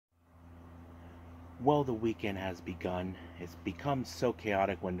Well, the weekend has begun. It's become so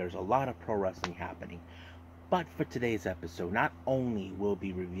chaotic when there's a lot of pro wrestling happening. But for today's episode, not only will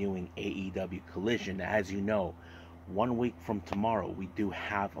be reviewing AEW Collision, as you know, 1 week from tomorrow, we do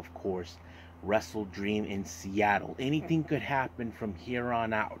have, of course, WrestleDream in Seattle. Anything could happen from here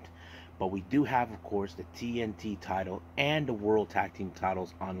on out. But we do have, of course, the TNT title and the World Tag Team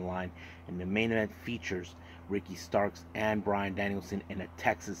titles online. And the main event features Ricky Starks and Bryan Danielson in a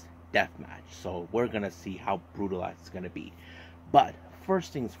Texas death match. So we're going to see how brutalized it's going to be. But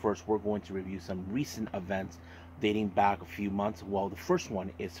first things first, we're going to review some recent events dating back a few months. Well, the first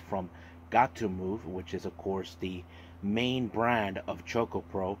one is from Gatoh Move, which is, of course, the main brand of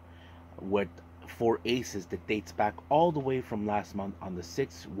ChocoPro, with 4 aces that dates back all the way from last month on the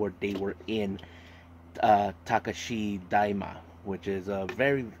 6th, where they were in Takashidaima, which is a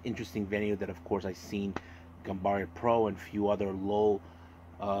very interesting venue that, of course, I've seen Gambari Pro and a few other lower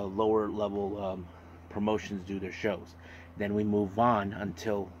level promotions do their shows. Then we move on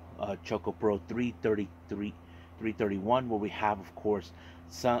until ChocoPro 331, where we have, of course,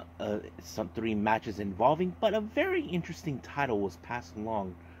 some 3 matches involving, but a very interesting title was passed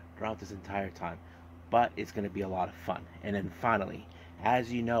along throughout this entire time. But it's going to be a lot of fun. And then finally,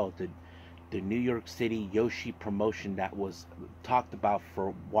 as you know, the New York City Joshi promotion that was talked about for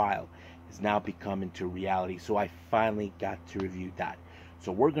a while has now become into reality. So I finally got to review that.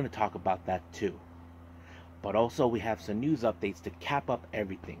 So we're going to talk about that too. But also we have some news updates to cap up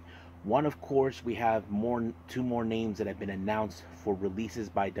everything. One, of course, we have 2 more names that have been announced for releases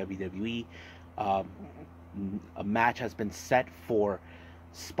by WWE. A match has been set for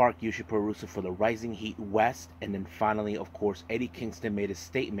Spark Joshi Puroresu for the Rising Heat West. And then finally, of course, Eddie Kingston made a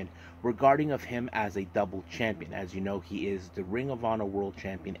statement regarding of him as a double champion. As you know, he is the Ring of Honor World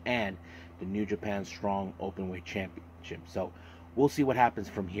Champion and the New Japan Strong Openweight Championship. So we'll see what happens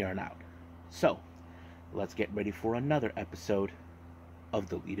from here on out. So let's get ready for another episode of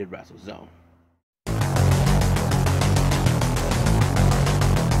the Deleted Wrestle Zone.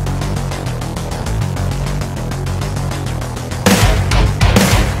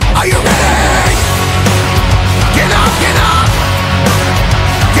 Are you ready? Get up, get up!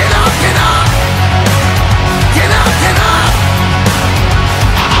 Get up, get up! Get up, get up!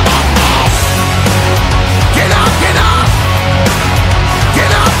 Get up, get up!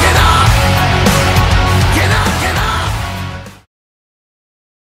 Get up, get up! Get up, get up!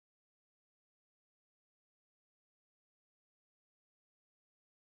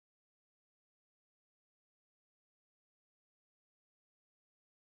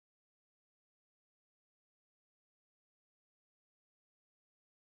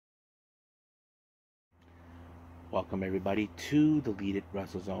 Welcome everybody to the Deleted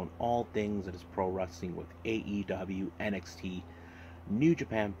Wrestle Zone, all things that is pro wrestling with AEW, NXT, New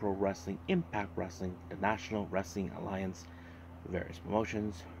Japan Pro Wrestling, Impact Wrestling, the National Wrestling Alliance, various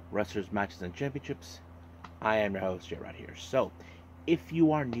promotions, wrestlers, matches, and championships. I am your host, Jay, right here. So, if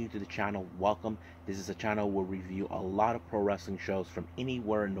you are new to the channel, welcome. This is a channel where we review a lot of pro wrestling shows from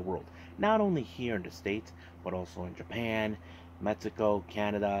anywhere in the world. Not only here in the States, but also in Japan, Mexico,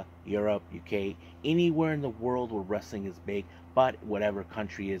 Canada, Europe, UK, anywhere in the world where wrestling is big. But whatever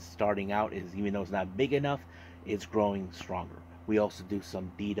country is starting out, is even though it's not big enough, it's growing stronger. We also do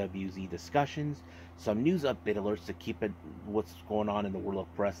some DWZ discussions, some news update alerts to keep it what's going on in the world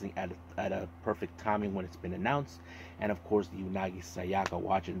of wrestling at a perfect timing when it's been announced, and of course the Unagi Sayaka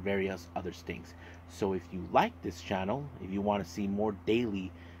watch and various other things. So if you like this channel, if you want to see more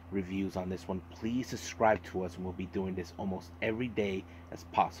daily reviews on this one, please subscribe to us, and we'll be doing this almost every day as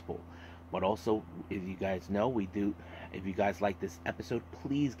possible. But also, if you guys know, if you guys like this episode,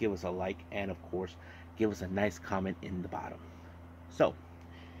 please give us a like, and of course give us a nice comment in the bottom. So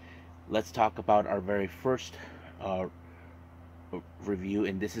let's talk about our very first review,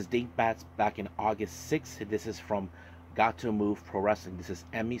 and this is dating back in August 6th. This is from Gatoh Move Pro Wrestling. This is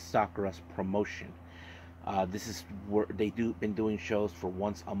Emi Sakura's promotion. This is where been doing shows for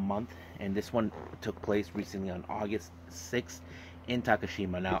once a month, and this one took place recently on August 6th in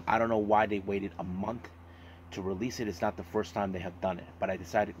Takashidaima. Now, I don't know why they waited a month to release it. It's not the first time they have done it, but I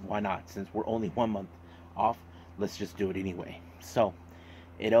decided, why not? Since we're only 1 month off, let's just do it anyway. So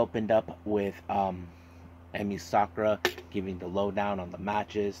it opened up with Emi Sakura giving the lowdown on the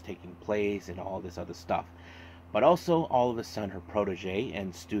matches taking place and all this other stuff. But also, all of a sudden, her protege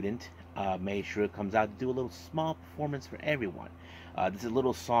and student, Mei Shura, comes out to do a little small performance for everyone. This is a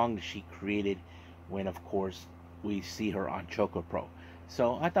little song that she created when, of course, we see her on ChocoPro.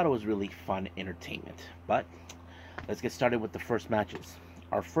 So I thought it was really fun entertainment. But let's get started with the first matches.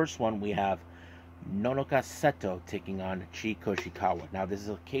 Our first one, we have Nonoka Seto taking on Chiko Shikawa. Now, this is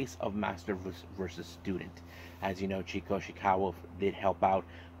a case of master versus student. As you know, Chiko Shikawa did help out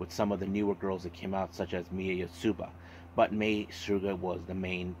with some of the newer girls that came out, such as Miya Yatsuba. But Mei Suga was the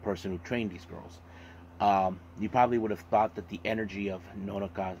main person who trained these girls. You probably would have thought that the energy of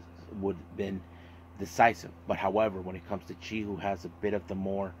Nonoka would have been decisive. But however, when it comes to Chi, who has a bit of the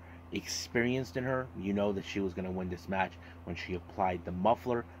more experienced in her, you know that she was going to win this match when she applied the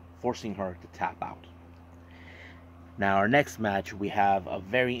muffler, forcing her to tap out. Now, our next match, we have a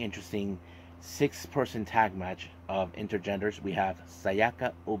very interesting 6-person tag match of intergenders. We have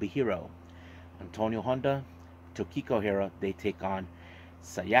Sayaka Obihiro, Antonio Honda, Tokiko Hira. They take on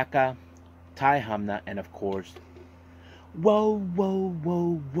Sayaka, Tai Hamna, and of course, whoa, whoa,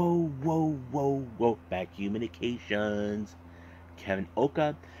 whoa, whoa, whoa, whoa, whoa, back communications, Kevin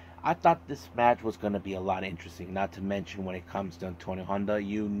Oka. I thought this match was going to be a lot interesting, not to mention when it comes to Antonio Honda,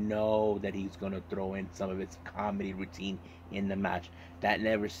 you know that he's going to throw in some of his comedy routine in the match. That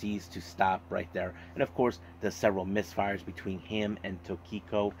never ceased to stop right there. And of course, there's several misfires between him and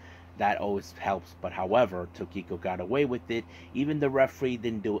Tokiko. That always helps, but however, Tokiko got away with it. Even the referee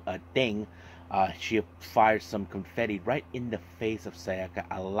didn't do a thing. She fired some confetti right in the face of Sayaka,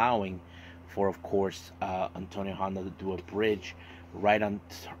 allowing for, of course, Antonio Honda to do a bridge right on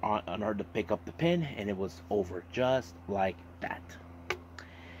her to pick up the pin, and it was over just like that.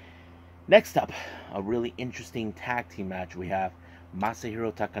 Next up, a really interesting tag team match. We have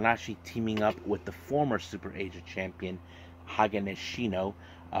Masahiro Takanashi teaming up with the former Super Asia champion Hagane Shino.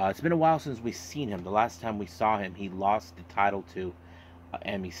 It's been a while since we've seen him. The last time we saw him, he lost the title to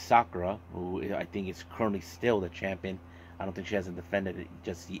Emi Sakura, who I think is currently still the champion. I don't think she hasn't defended it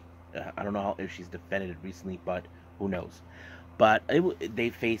just yet. I don't know if she's defended it recently, but who knows. But they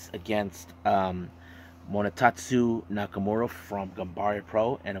face against Monotatsu Nakamura from Ganbare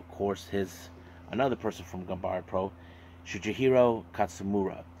Pro, and of course another person from Ganbare Pro, Shujihiro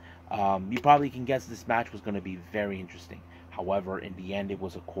Katsumura. You probably can guess this match was going to be very interesting. However, in the end, it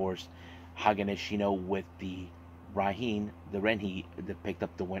was, of course, Hagane Shino with the Renhi, that picked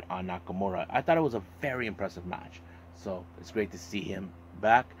up the win on Nakamura. I thought it was a very impressive match. So it's great to see him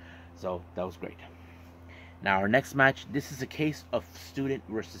back. So that was great. Now, our next match, this is a case of student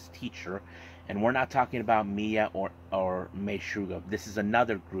versus teacher. And we're not talking about Miya or Mei Shuga. This is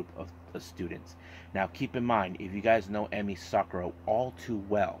another group of students. Now, keep in mind, if you guys know Emi Sakura all too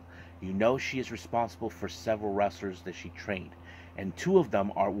well, you know she is responsible for several wrestlers that she trained. And 2 of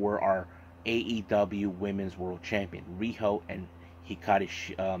them were our AEW Women's World Champion, Riho and Hikaru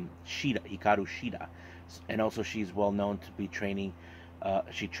Shida. And also she's well known to be training,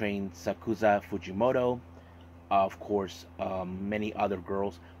 she trained Sakusa Fujimoto, of course, many other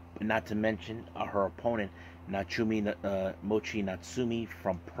girls, but not to mention her opponent, Mochi Natsumi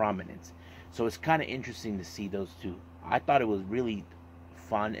from Prominence. So it's kind of interesting to see those 2. I thought it was really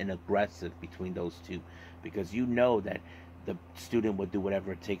fun and aggressive between those 2, because you know that the student would do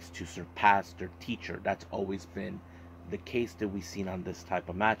whatever it takes to surpass their teacher. That's always been the case that we've seen on this type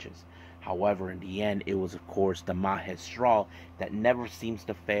of matches. However, in the end, it was, of course, the Mahestral that never seems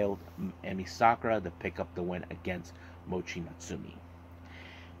to fail Emi Sakura to pick up the win against Mochi Natsumi.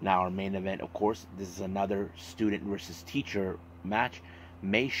 Now, our main event, of course, this is another student versus teacher match.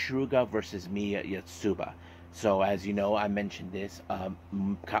 Mei Shuga versus Miya Yatsuba. So, as you know, I mentioned this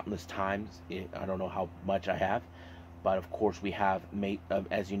countless times. I don't know how much I have. But, of course, we have,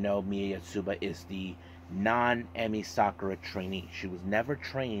 as you know, Miya Yatsuba is the non-Emi Sakura trainee. She was never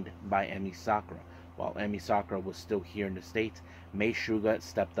trained by Emi Sakura. While Emi Sakura was still here in the States, Mei Shuga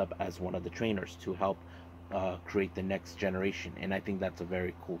stepped up as one of the trainers to help create the next generation. And I think that's a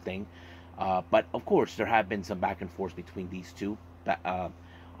very cool thing. But, of course, there have been some back and forth between these 2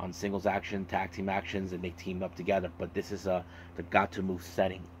 on singles action, tag team actions, and they teamed up together. But this is the Gatoh Move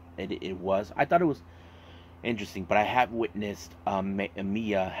setting. I thought it was interesting, but I have witnessed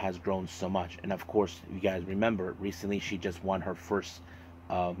Mia has grown so much. And of course, if you guys remember, recently she just won her first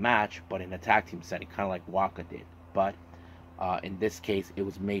match, but in a tag team setting, kind of like Waka did. But in this case, it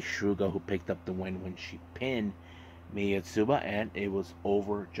was Mei Shuga who picked up the win when she pinned Miya Yatsuba, and it was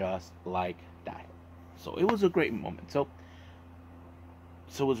over just like that. So it was a great moment. So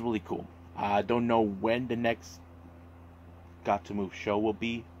it was really cool. I don't know when the next Gatoh Move show will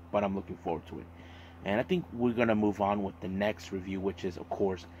be, but I'm looking forward to it. And I think we're going to move on with the next review, which is, of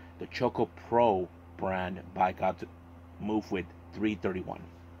course, the ChocoPro brand by Gatoh Move with 331.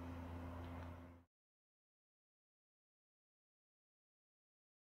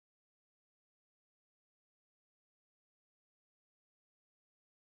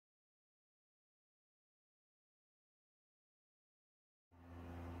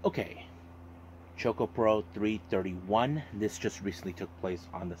 Okay, ChocoPro 331. This just recently took place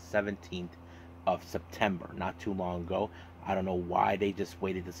on the 17th of September, not too long ago. I don't know why they just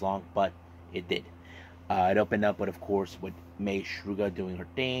waited this long, but it did. It opened up with, of course, with Mei Suga doing her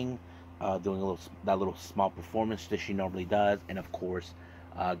thing, doing that little small performance that she normally does, and of course,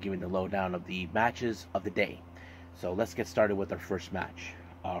 giving the lowdown of the matches of the day. So let's get started with our first match.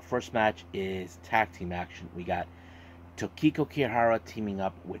 Our first match is tag team action. We got Tokiko Kihara teaming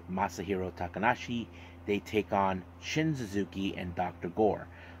up with Masahiro Takanashi. They take on Shin Suzuki and Dr. Gore.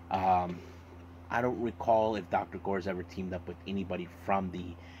 I don't recall if Dr. Gore's ever teamed up with anybody from the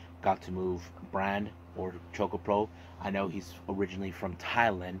Gatoh Move brand or ChocoPro. I know he's originally from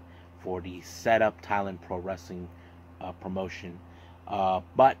Thailand for the Setup Thailand Pro Wrestling promotion.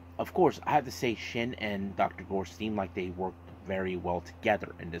 But, of course, I have to say Shin and Dr. Gore seem like they worked very well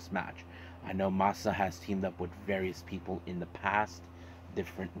together in this match. I know Masa has teamed up with various people in the past,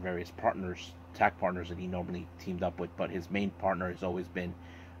 different various partners, tag partners that he normally teamed up with, but his main partner has always been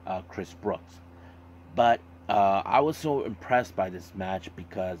Chris Brooks. But I was so impressed by this match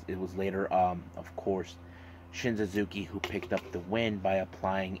because it was later, of course, Shin Suzuki who picked up the win by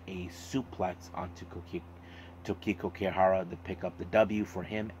applying a suplex onto Tokiko Kihara to pick up the W for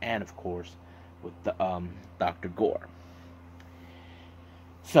him, and of course with the Dr. Gore.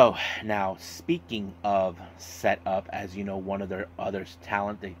 So now, speaking of setup, as you know, one of their other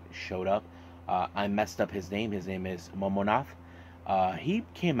talent that showed up, I messed up his name. His name is Momonoff. He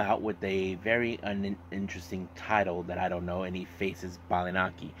came out with a very uninteresting title that I don't know, and he faces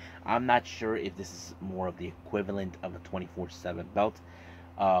Balinaki. I'm not sure if this is more of the equivalent of a 24/7 belt,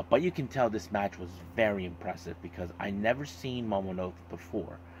 but you can tell this match was very impressive because I never seen Momonoff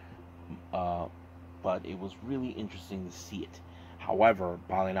before, but it was really interesting to see it. However,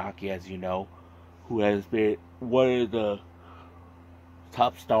 Balinaki, as you know, who has been one of the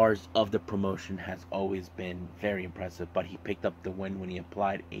top stars of the promotion, has always been very impressive, but he picked up the win when he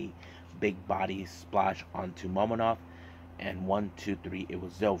applied a big body splash onto Momonoff, and 1, 2, 3, it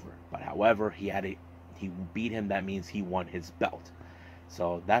was over. But however, he beat him. That means he won his belt.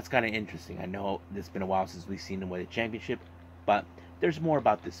 So that's kind of interesting. I know it's been a while since we've seen him win a championship, but there's more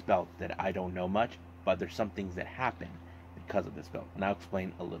about this belt that I don't know much, but there's some things that happen because of this belt, and I'll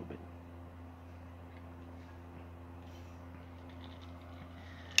explain a little bit.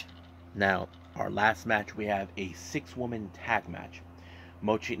 Now, our last match, we have a 6-woman tag match.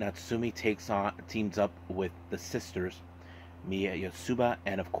 Mochi Natsumi teams up with the sisters Miya Yosuba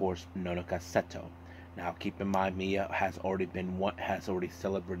and of course Nonoka Seto. Now, keep in mind, Miya has already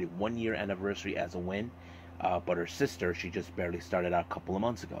celebrated 1 year anniversary as a win, but her sister, she just barely started out a couple of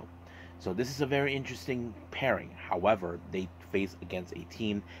months ago. So this is a very interesting pairing. However, they face against a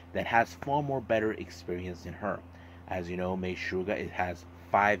team that has far more better experience than her. As you know, Mei Suga has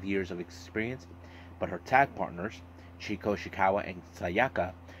 5 years of experience, but her tag partners, Chiko Shikawa and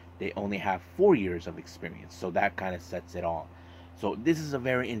Sayaka, they only have 4 years of experience. So that kind of sets it all. So this is a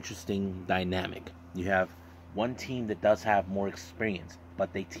very interesting dynamic. You have one team that does have more experience,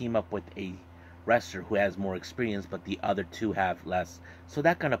 but they team up with a wrestler who has more experience, but the other two have less. So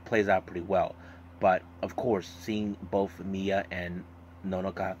that kind of plays out pretty well. But of course, seeing both Miya and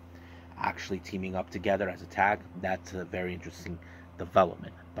Nonoka actually teaming up together as a tag, that's a very interesting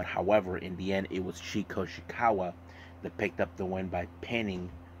development. But however, in the end, it was Chiko Shikawa that picked up the win by pinning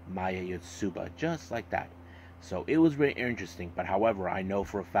Maya Yotsuba, just like that. So it was very interesting. But however, I know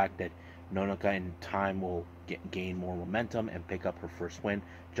for a fact that Nonoka in time will gain more momentum and pick up her first win,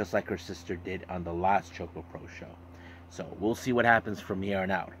 just like her sister did on the last ChocoPro show. So we'll see what happens from here on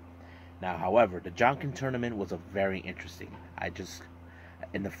out. Now, however, the Jonkin tournament was a very interesting.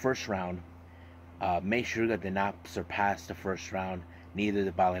 In the first round, Mei Suga did not surpass the first round, neither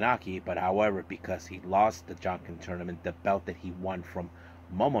did Balinaki, but however, because he lost the Jonkin tournament, the belt that he won from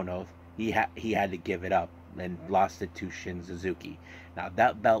Momonoff, he had to give it up and lost it to Shin Suzuki. Now,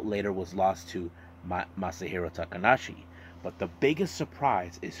 that belt later was lost to Masahiro Takanashi, but the biggest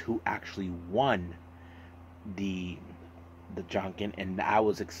surprise is who actually won the Jonkin, and I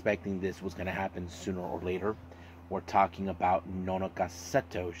was expecting this was going to happen sooner or later. We're talking about Nonoka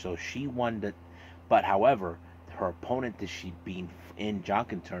Seto, so she won the, but however, her opponent that she beat in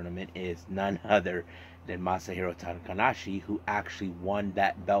Jonkin tournament is none other than Masahiro Takanashi, who actually won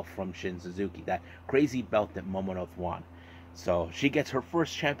that belt from Shin Suzuki, that crazy belt that Momonoff won. So she gets her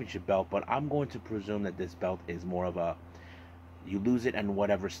first championship belt, but I'm going to presume that this belt is more of a, you lose it in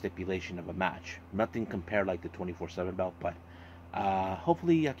whatever stipulation of a match. Nothing compared like the 24/7 belt, but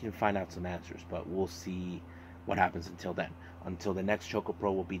hopefully I can find out some answers, but we'll see what happens until then. Until the next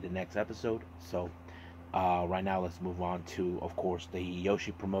ChocoPro will be the next episode. So right now let's move on to, of course, the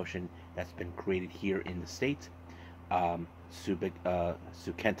Joshi promotion that's been created here in the States. Sukeban,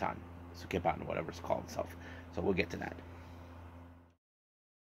 whatever it's called itself. So we'll get to that.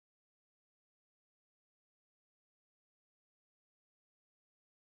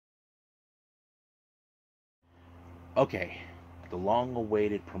 Okay, the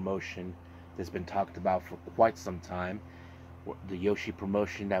long-awaited promotion that's been talked about for quite some time, the Joshi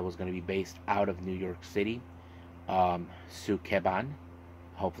promotion that was going to be based out of New York City, Sukeban.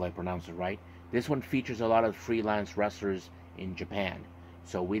 Hopefully I pronounced it right. This one features a lot of freelance wrestlers in Japan,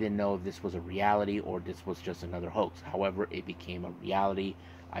 so we didn't know if this was a reality or this was just another hoax. However, it became a reality.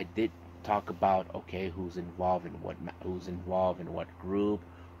 I did talk about, okay, who's involved in what group,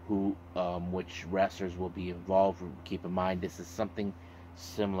 which wrestlers will be involved. Keep in mind, this is something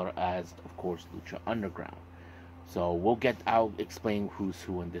similar as, of course, Lucha Underground. So I'll explain who's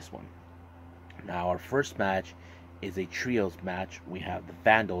who in this one. Now, our first match is a trios match. We have the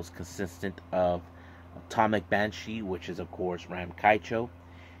Vandals, consistent of Atomic Banshee, which is, of course, Ram Kaicho.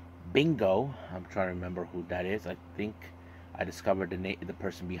 Bingo, I'm trying to remember who that is. I think I discovered the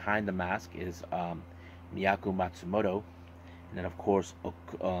person behind the mask is Miyaku Matsumoto. And then, of course,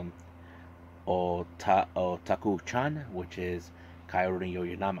 Otaku-chan, which is Kaoru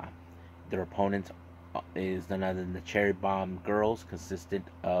Yoyonama. Their opponent is none other than the Cherry Bomb Girls, consistent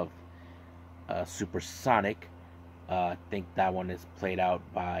of Supersonic. I think that one is played out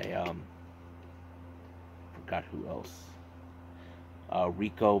by forgot who else.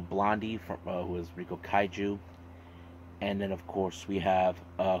 Rico Blondie, who is Rico Kaiju. And then, of course, we have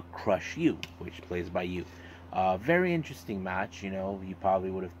Crush You, which plays by You. Very interesting match. You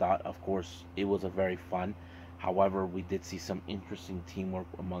probably would have thought, of course, it was a very fun. However, we did see some interesting teamwork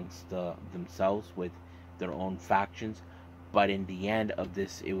amongst themselves with their own factions. But in the end of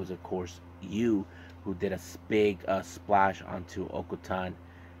this, it was, of course, You who did a big splash onto Okutan,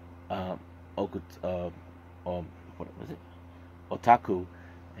 what was it? Otaku,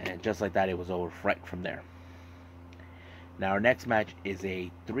 and just like that, it was over right from there. Now, our next match is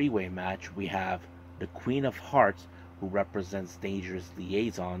a three-way match. We have the Queen of Hearts, who represents Dangerous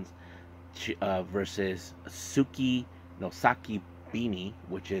Liaisons, versus Saki Bini,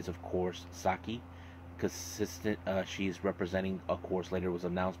 which is, of course, Saki. Consistent, she's representing, of course, later was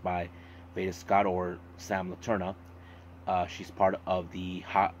announced by Veda Scott or Sam Laterna. She's part of the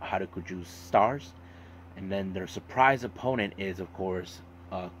Harajuku Stars. And then their surprise opponent is, of course,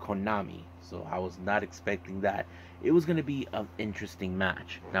 Konami. So I was not expecting that. It was going to be an interesting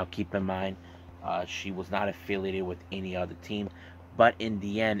match. Now, keep in mind, she was not affiliated with any other team. But in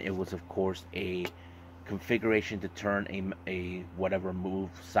the end, it was, of course, a configuration to turn a whatever move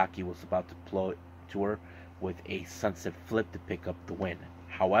Saki was about to deploy to her with a sunset flip to pick up the win.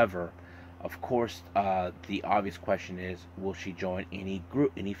 However, of course, the obvious question is, will she join any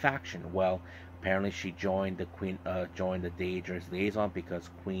group, any faction? Well, apparently she joined the Dangerous Liaison because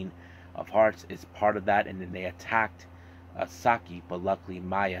Queen of Hearts is part of that, and then they attacked Saki, but luckily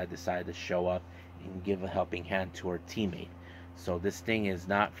Maya decided to show up and give a helping hand to her teammate. So this thing is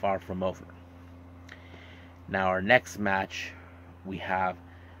not far from over. Now, our next match, we have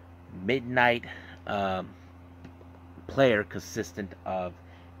Midnight Player, consistent of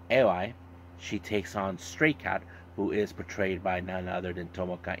AI. She takes on Stray Cat, who is portrayed by none other than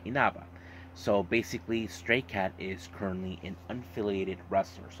Tomoka Inaba. So basically, Stray Cat is currently an unaffiliated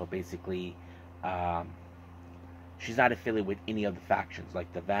wrestler. So basically, she's not affiliated with any of the factions,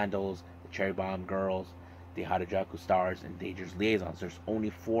 like the Vandals, the Cherry Bomb Girls, the Harajuku Stars, and Dangerous Liaisons. There's only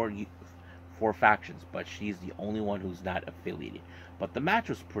four factions, but she's the only one who's not affiliated. But the match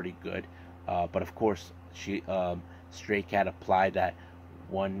was pretty good. But of course, Stray Cat applied that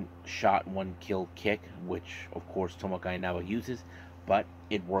one shot, one kill kick, which of course Tomoka Inaba uses, but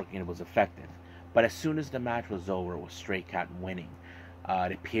it worked and it was effective. But as soon as the match was over with Stray Cat winning,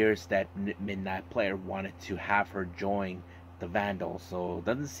 it appears that Midnight Player wanted to have her join the Vandals, so it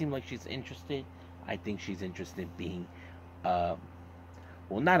doesn't seem like she's interested. I think she's interested in being, well,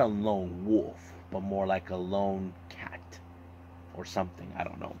 not a lone wolf, but more like a lone cat or something. I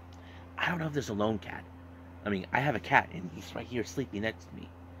don't know. I don't know if there's a lone cat. I mean, I have a cat, and he's right here sleeping next to me.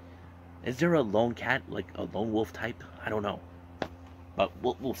 Is there a lone cat, like a lone wolf type? I don't know. But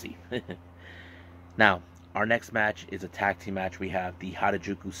we'll see. Now, our next match is a tag team match. We have the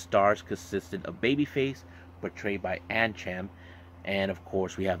Harajuku Stars, consistent of Babyface, portrayed by Ann Cham. And, of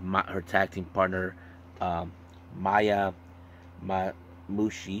course, we have her tag team partner, Maya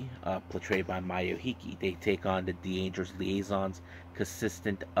Mushi, portrayed by Maya Hiki. They take on the Dangerous Liaisons,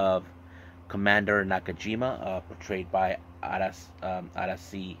 consistent of Commander Nakajima, portrayed by Arisa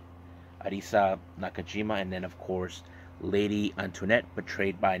Nakajima, and then, of course, Lady Antoinette,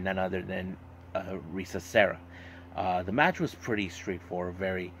 portrayed by none other than Risa Serra. The match was pretty straightforward,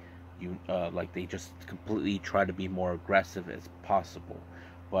 very like they just completely tried to be more aggressive as possible.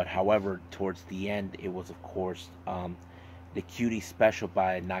 But however, towards the end, it was of course the cutie special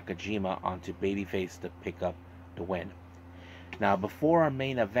by Nakajima onto Babyface to pick up the win. Now, before our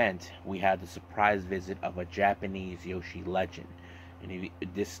main event, we had the surprise visit of a Japanese Joshi legend. And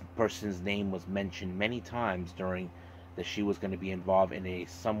this person's name was mentioned many times during that she was going to be involved in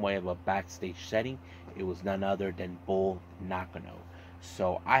some way of a backstage setting. It was none other than Bull Nakano.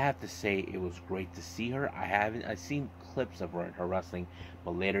 So I have to say it was great to see her. I've seen clips of her wrestling,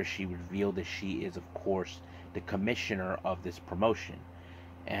 but later she revealed that she is of course the commissioner of this promotion.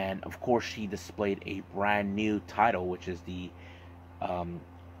 And of course she displayed a brand new title, which is the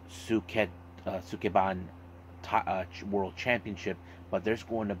Sukeban World Championship, but there's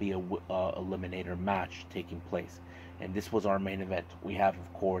going to be a eliminator match taking place. And this was our main event. We have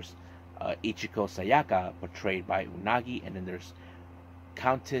of course Ichiko Sayaka, portrayed by Unagi, and then there's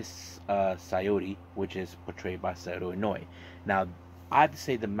Countess Sayori, which is portrayed by Saito Inoue. Now, I have to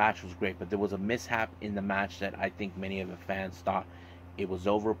say the match was great, but there was a mishap in the match that I think many of the fans thought it was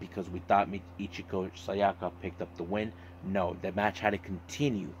over because we thought Ichiko Sayaka picked up the win. No, the match had to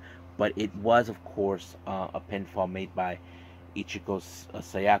continue, but it was of course a pinfall made by Ichiko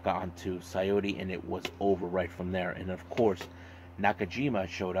Sayaka onto Sayori, and it was over right from there. And of course, Nakajima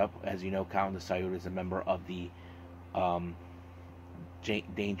showed up. As you know, Countess Sayori is a member of the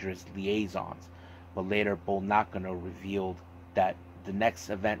Dangerous Liaisons, but later Bull Nakano revealed that the next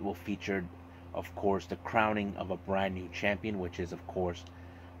event will feature of course the crowning of a brand new champion, which is of course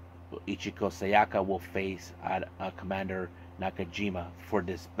Ichiko Sayaka will face Commander Nakajima for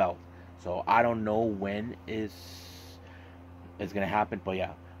this belt. So I don't know when is gonna happen, but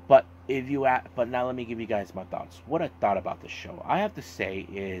yeah. But now let me give you guys my thoughts. What I thought about the show, I have to say,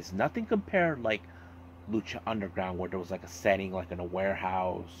 is nothing compared like Lucha Underground, where there was like a setting like in a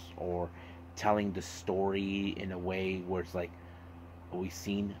warehouse or telling the story in a way where it's like we've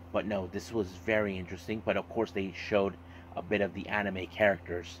seen. But no, this was very interesting. But of course they showed a bit of the anime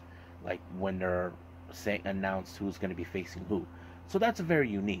characters, like when they're announced who's going to be facing who. So that's very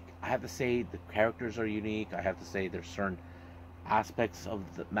unique. I have to say the characters are unique. I have to say there's certain aspects of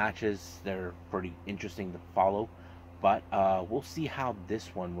the matches that are pretty interesting to follow. But we'll see how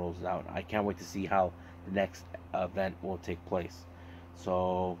this one rolls out. I can't wait to see how the next event will take place.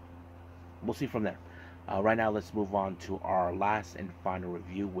 So we'll see from there. Right now, let's move on to our last and final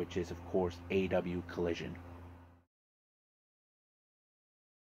review, which is, of course, AEW Collision.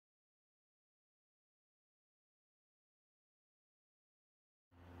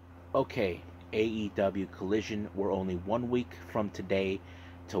 Okay, AEW Collision, we're only 1 week from today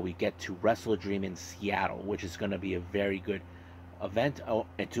till we get to WrestleDream in Seattle, which is going to be a very good event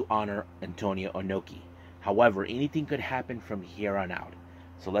to honor Antonio Inoki. However, anything could happen from here on out.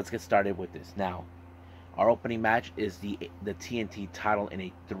 So let's get started with this. Now, our opening match is the TNT title in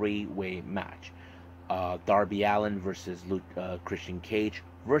a 3-way match. Darby Allin versus Christian Cage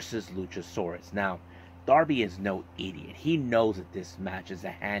versus Luchasaurus. Now, Darby is no idiot. He knows that this match is a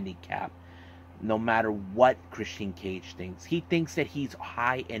handicap no matter what Christian Cage thinks. He thinks that he's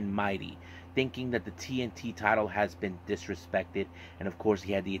high and mighty, thinking that the TNT title has been disrespected. And of course,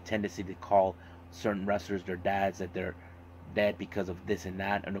 he had the tendency to call certain wrestlers their dads, that they're dead because of this and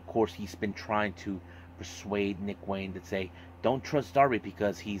that. And of course, he's been trying to persuade Nick Wayne to say, don't trust Darby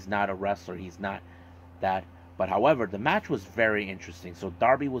because he's not a wrestler, he's not that. But however, the match was very interesting. So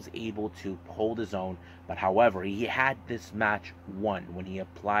Darby was able to hold his own, but however, he had this match won when he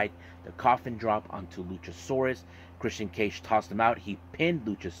applied the coffin drop onto Luchasaurus. Christian Cage tossed him out. He pinned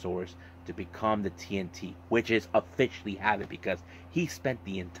Luchasaurus to become the TNT, which is officially habit because he spent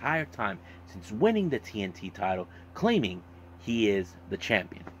the entire time since winning the TNT title claiming he is the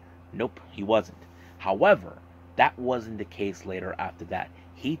champion. Nope, he wasn't. However, that wasn't the case later after that.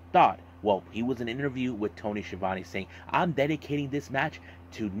 He thought, well, he was in an interview with Tony Schiavone saying, I'm dedicating this match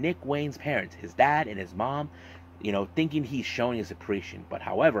to Nick Wayne's parents, his dad and his mom, thinking he's showing his appreciation. But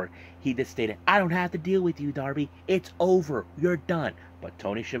however, he just stated, I don't have to deal with you, Darby. It's over. You're done. But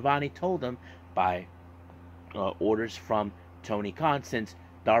Tony Schiavone told him by orders from Tony Khan, since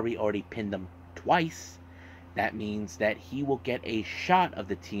Darby already pinned him twice, that means that he will get a shot of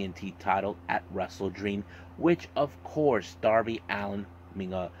the TNT title at WrestleDream, which of course Darby Allin,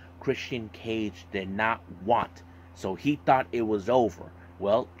 Christian Cage did not want. So he thought it was over.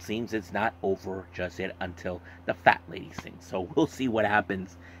 Well, seems it's not over just yet until the fat lady sings. So we'll see what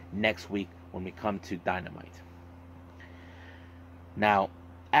happens next week when we come to Dynamite. Now,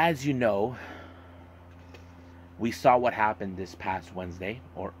 as you know, We saw what happened this past Wednesday,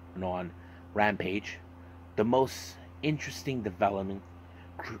 or no, on Rampage. The most interesting development,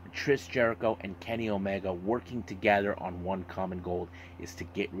 Chris Jericho and Kenny Omega working together on one common goal is to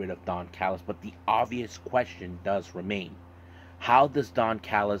get rid of Don Callis. But the obvious question does remain. How does Don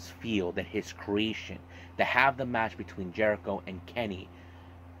Callis feel that his creation, to have the match between Jericho and Kenny,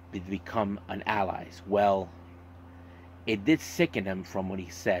 become an allies? Well, it did sicken him from what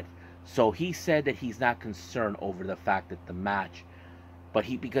he said. So he said that he's not concerned over the fact that the match,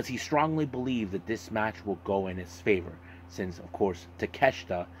 because he strongly believed that this match will go in his favor, since of course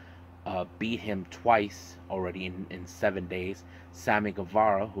Takeshita beat him twice already in 7 days. Sammy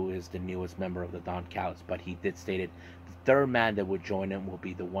Guevara, who is the newest member of the Don Callis, but he did state it, the third man that would join him will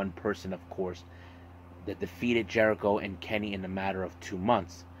be the one person, of course, that defeated Jericho and Kenny in a matter of 2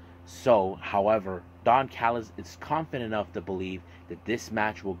 months. So, however, Don Callis is confident enough to believe that this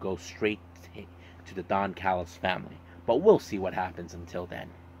match will go straight to the Don Callis family. But we'll see what happens until then.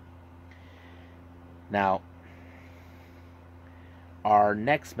 Now, our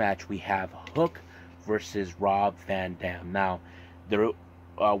next match, we have Hook versus Rob Van Dam. Now,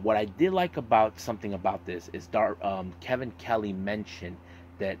 what I did like about this is Kevin Kelly mentioned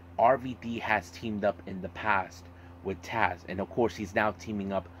that RVD has teamed up in the past with Taz, and of course he's now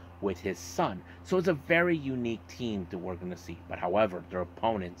teaming up with his son. So it's a very unique team that we're going to see. But however, their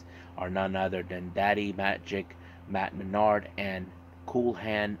opponents are none other than Daddy Magic Matt Menard and Cool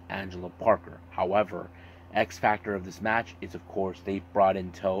Hand Angela Parker. However, X factor of this match is, of course, they brought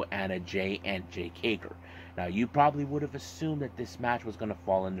in tow Anna Jay and Jake Hager. Now, you probably would have assumed that this match was going to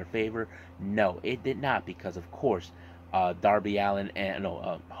fall in their favor. No, it did not, because of course Darby Allin and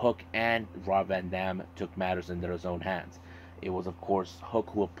Hook and Rob Van Dam took matters into their own hands. It was, of course,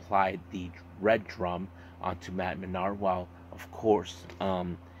 Hook who applied the red drum onto Matt Menard, while, of course,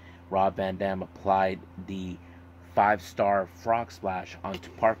 Rob Van Dam applied the 5-star frog splash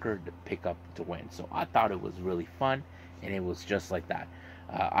onto Parker to pick up the win. So I thought it was really fun, and it was just like that.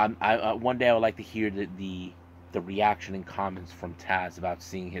 One day I would like to hear the reaction and comments from Taz about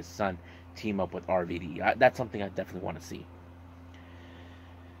seeing his son team up with RVD. That's something I definitely want to see.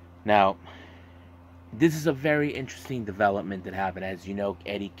 Now, this is a very interesting development that happened. As you know,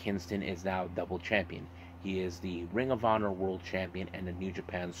 Eddie Kingston is now double champion. He is the Ring of Honor World Champion and the New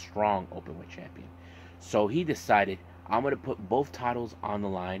Japan Strong Openweight Champion. So he decided, I'm going to put both titles on the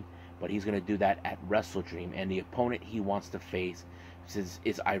line, but he's going to do that at WrestleDream. And the opponent he wants to face, since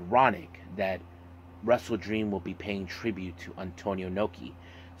it's ironic that WrestleDream will be paying tribute to Antonio Inoki.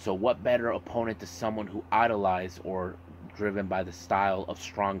 So what better opponent to someone who idolized or driven by the style of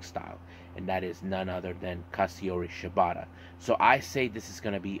strong style, and that is none other than Katsuyori Shibata. So I say this is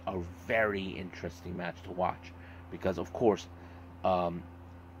going to be a very interesting match to watch, because of course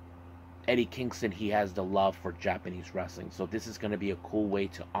Eddie Kingston, he has the love for Japanese wrestling, so this is going to be a cool way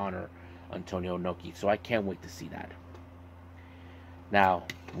to honor Antonio Inoki. So I can't wait to see that. Now,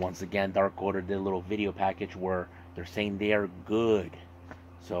 once again, Dark Order did a little video package where they're saying they are good.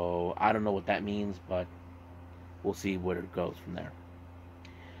 So I don't know what that means, but we'll see where it goes from there.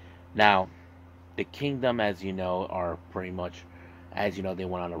 Now, the Kingdom, as you know, are pretty much, as you know, they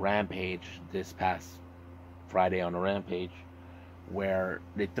went on a rampage this past Friday on a rampage, where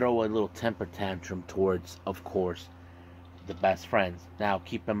they throw a little temper tantrum towards, of course, the best friends. Now,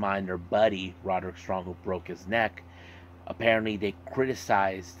 keep in mind, their buddy, Roderick Strong, who broke his neck, apparently they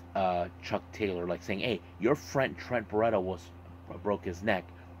criticized Chuck Taylor, like saying, hey, your friend Trent Beretta broke his neck.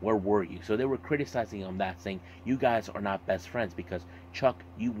 Where were you? So they were criticizing him, that, saying, you guys are not best friends because, Chuck,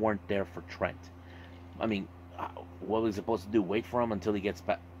 you weren't there for Trent. I mean, what was he supposed to do? Wait for him until he gets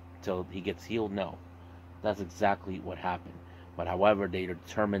healed? No. That's exactly what happened. But however, they are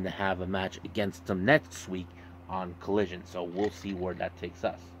determined to have a match against them next week on Collision. So we'll see where that takes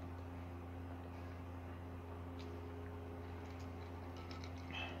us.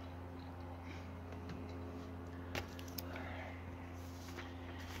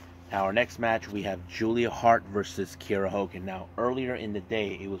 Now, our next match, we have Julia Hart versus Kiera Hogan. Now, earlier in the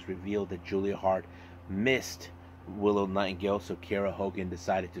day, it was revealed that Julia Hart missed Willow Nightingale, so Kiera Hogan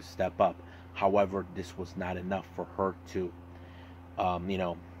decided to step up. However, this was not enough for her to,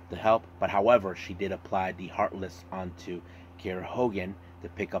 to help. But however, she did apply the Heartless onto Kiera Hogan to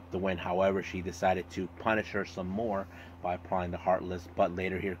pick up the win. However, she decided to punish her some more by applying the Heartless. But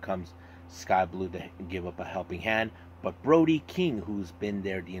later, here comes Sky Blue to give up a helping hand. But Brody King, who's been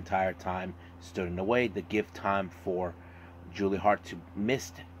there the entire time, stood in the way to give time for Julia Hart to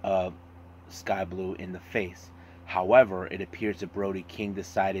miss Sky Blue in the face. However, it appears that Brody King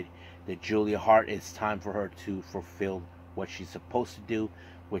decided that Julia Hart, it's time for her to fulfill what she's supposed to do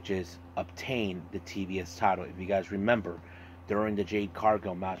which is obtain the TBS title. If you guys remember, during the Jade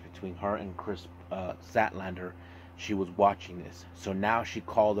Cargill match between her and Chris Statlander, she was watching this. So now she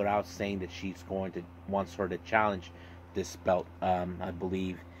called her out, saying that wants her to challenge this belt, I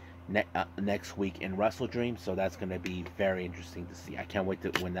believe, next week in WrestleDream. So that's going to be very interesting to see. I can't wait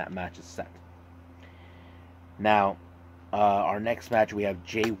to when that match is set. Now, our next match, we have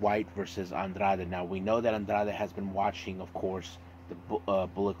Jay White versus Andrade. Now, we know that Andrade has been watching, of course, the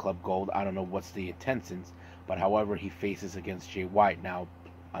Bullet Club Gold. I don't know what's the intentions, but however, he faces against Jay White. Now,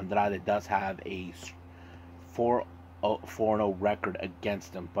 Andrade does have a 4-0 record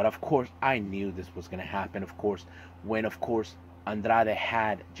against him, but of course, I knew this was going to happen. Of course, when Andrade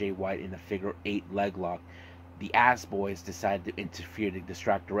had Jay White in the figure 8 leg lock, the Ass Boys decided to interfere to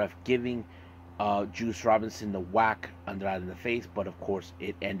distract the ref, giving Juice Robinson the whack Andrade in the face, but of course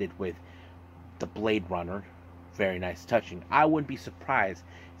it ended with the Blade Runner. Very nice touching. I wouldn't be surprised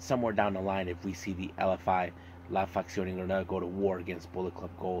somewhere down the line if we see the LFI, La Facción Ingernal, go to war against Bullet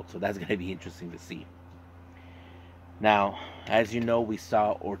Club Gold. So that's going to be interesting to see. Now, as you know, we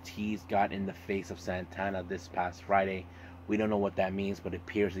saw Ortiz got in the face of Santana this past Friday. We don't know what that means, but it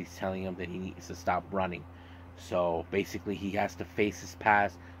appears he's telling him that he needs to stop running. So basically he has to face his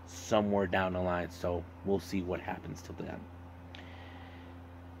past somewhere down the line. So we'll see what happens to them.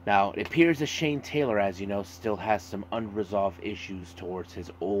 Now, it appears that Shane Taylor, as you know, still has some unresolved issues towards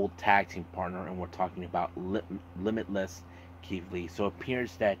his old tag team partner, and we're talking about Limitless Keith Lee. So it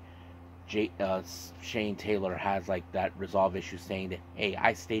appears that Shane Taylor has like that resolve issue, saying that, hey,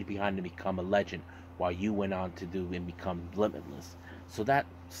 I stayed behind to become a legend while you went on to do and become limitless. So that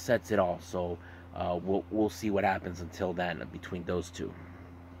sets it all. So we'll see what happens until then between those two.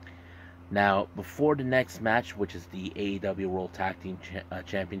 Now, before the next match, which is the AEW World Tag Team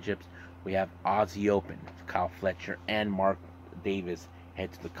Championships, we have Aussie Open. Kyle Fletcher and Mark Davis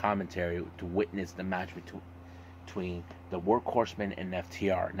head to the commentary to witness the match between the Workhorsemen and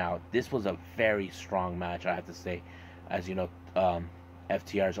FTR. Now, this was a very strong match, I have to say. As you know,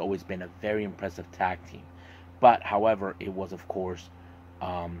 FTR has always been a very impressive tag team. But, however, it was, of course,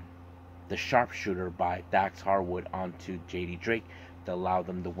 the sharpshooter by Dax Harwood onto JD Drake to allow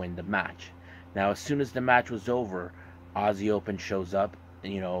them to win the match. Now, as soon as the match was over, Aussie Open shows up,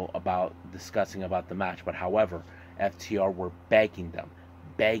 about discussing about the match. But however, FTR were begging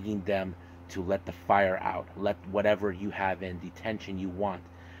them to let the fire out, let whatever you have in detention you want.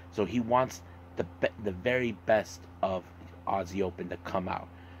 So he wants the very best of Aussie Open to come out.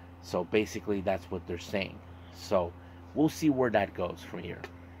 So basically, that's what they're saying. So we'll see where that goes from here.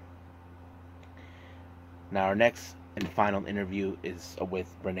 Now, our next and final interview is with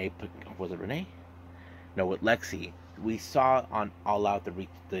Renee. Was it Renee? No, with Lexi. We saw on All Out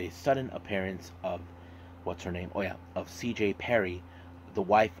the sudden appearance of what's her name? Oh yeah, of CJ Perry, the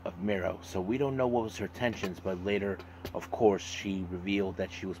wife of Miro. So we don't know what was her intentions, but later, of course, she revealed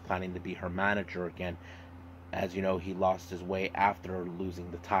that she was planning to be her manager again. As you know, he lost his way after losing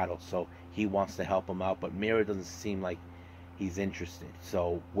the title, so he wants to help him out, but Miro doesn't seem like he's interested.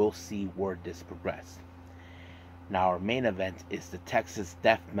 So we'll see where this progresses. Now, our main event is the Texas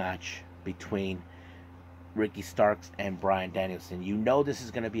Death Match between Ricky Starks and Bryan Danielson. You know this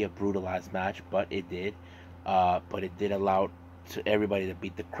is going to be a brutalized match, but it did. But it did allow to everybody to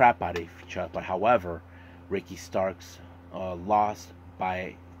beat the crap out of each other. But however, Ricky Starks lost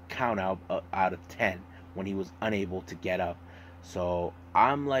by count out of 10 when he was unable to get up. So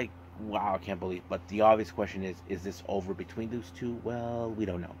I'm like, wow, I can't believe. But the obvious question is this over between those two? Well, we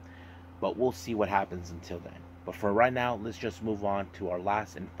don't know. But we'll see what happens until then. But for right now, let's just move on to our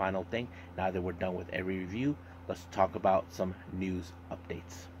last and final thing. Now that we're done with every review, let's talk about some news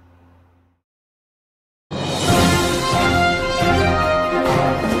updates.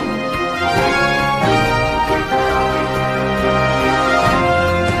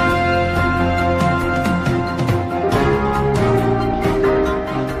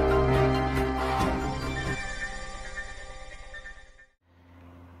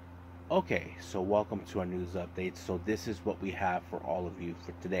 Okay, so welcome to our news update. So this is what we have for all of you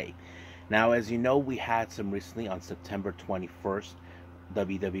for today. Now, as you know, we had some recently on September 21st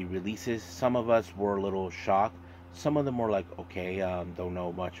WWE releases. Some of us were a little shocked. Some of them were like, okay, don't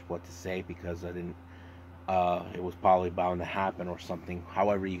know much what to say because I didn't, it was probably bound to happen or something,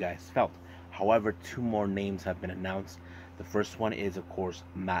 however you guys felt. However, 2 more names have been announced. The first one is, of course,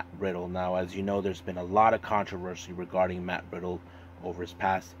 Matt Riddle. Now, as you know, there's been a lot of controversy regarding Matt Riddle over his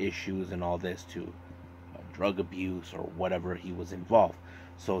past issues and all this to drug abuse or whatever he was involved.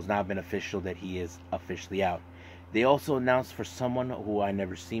 So it's now been official that he is officially out. They also announced for someone who I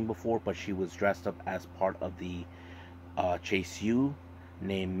never seen before, but she was dressed up as part of the Chase U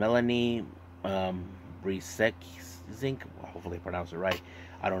named Melanie Brisek Zink. Hopefully I pronounced it right.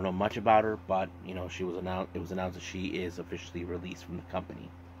 I don't know much about her, but you know, she was announced. It was announced that she is officially released from the company.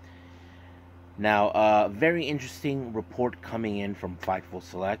 Now, very interesting report coming in from Fightful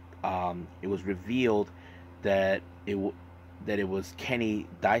Select. It was revealed that it was Kenny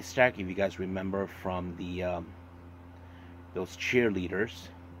Dystrak, if you guys remember from the those cheerleaders,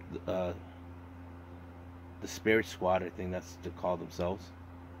 the Spirit Squad, I think that's to call themselves,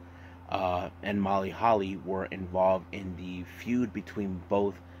 and Molly Holly were involved in the feud between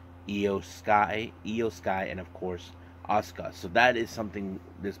both Io Sky, and of course Asuka. So that is something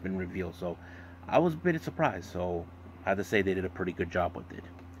that's been revealed. So I was a bit surprised. So I have to say they did a pretty good job with it.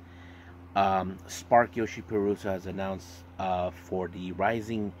 Spark Joshi Puroresu has announced for the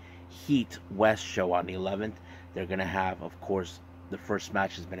Rising Heat West show on the 11th. They're gonna have, of course, the first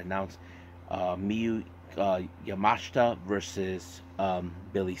match has been announced. Miyu Yamashita versus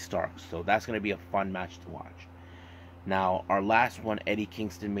Billy Starks. So that's going to be a fun match to watch. Now, our last one, Eddie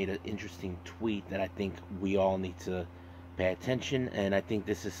Kingston made an interesting tweet that I think we all need to pay attention, and I think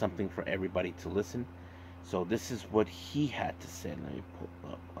this is something for everybody to listen. So this is what he had to say. Let me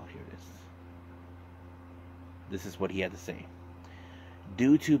pull up. Oh, here it is. This is what he had to say.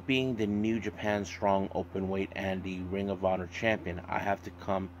 Due to being the New Japan Strong Openweight and the Ring of Honor champion, I have to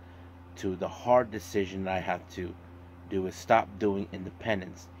come to the hard decision that I have to do is stop doing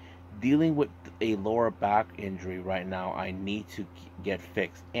independence. Dealing with a lower back injury right now, I need to get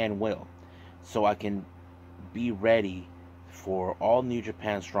fixed and will, so I can be ready for all New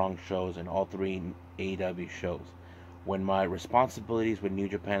Japan Strong shows and all 3 AEW shows. When my responsibilities with New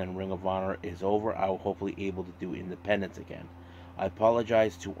Japan and Ring of Honor is over, I will hopefully able to do independence again. I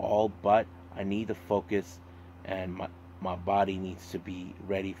apologize to all, but I need to focus, and my body needs to be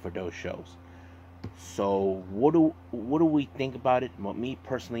ready for those shows. So what do we think about it? Well, me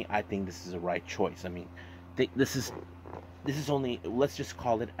personally, I think this is a right choice. I mean, this is only, let's just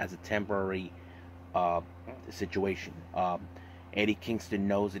call it as a temporary situation. Eddie Kingston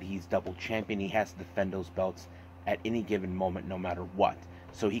knows that he's double champion. He has to defend those belts at any given moment, no matter what.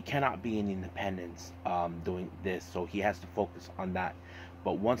 So he cannot be in independence doing this. So he has to focus on that.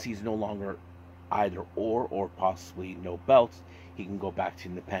 But once he's no longer either or possibly no belts, he can go back to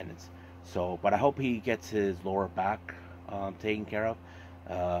independence. So, but I hope he gets his lower back taken care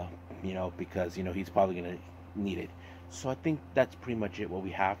of, you know, because, you know, he's probably going to need it. So I think that's pretty much it what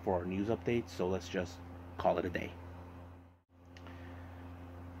we have for our news updates. So let's just call it a day.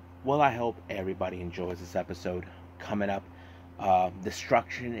 Well, I hope everybody enjoys this episode. Coming up,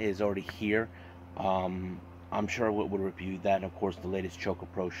 Destruction is already here. I'm sure we'll review that, and of course the latest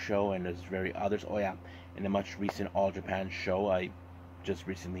ChocoPro show, and there's very others. Oh yeah, and the much recent All Japan show I just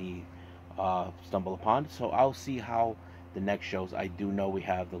recently stumbled upon. So I'll see how the next shows. I do know we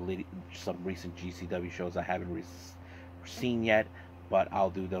have some recent GCW shows I haven't seen yet, but I'll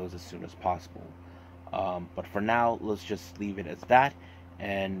do those as soon as possible. But for now, let's just leave it as that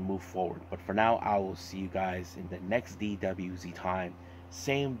and move forward. But for now, I will see you guys in the next DWZ time.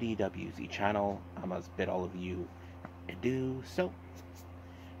 Same DWZ channel. I must bid all of you adieu. So,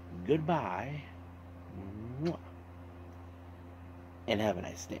 goodbye. And have a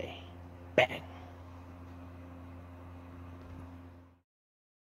nice day. Bang.